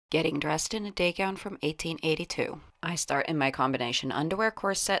Getting dressed in a day gown from 1882. I start in my combination underwear,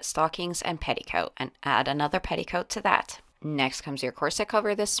 corset, stockings, and petticoat, and add another petticoat to that. Next comes your corset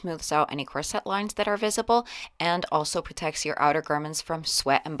cover. This smooths out any corset lines that are visible and also protects your outer garments from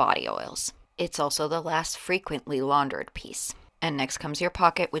sweat and body oils. It's also the last frequently laundered piece. And next comes your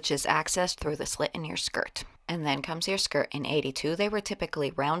pocket, which is accessed through the slit in your skirt. And then comes your skirt. In 82, they were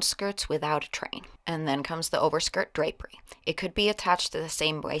typically round skirts without a train. And then comes the overskirt drapery. It could be attached to the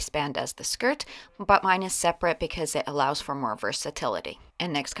same waistband as the skirt, but mine is separate because it allows for more versatility.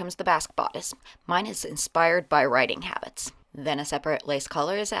 And next comes the basque bodice. Mine is inspired by riding habits. Then a separate lace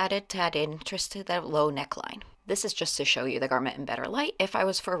collar is added to add interest to the low neckline. This is just to show you the garment in better light. If I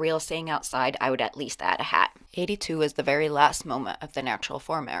was for real staying outside, I would at least add a hat. 82 is the very last moment of the natural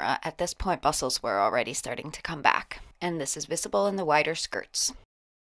form era. At this point, bustles were already starting to come back. And this is visible in the wider skirts.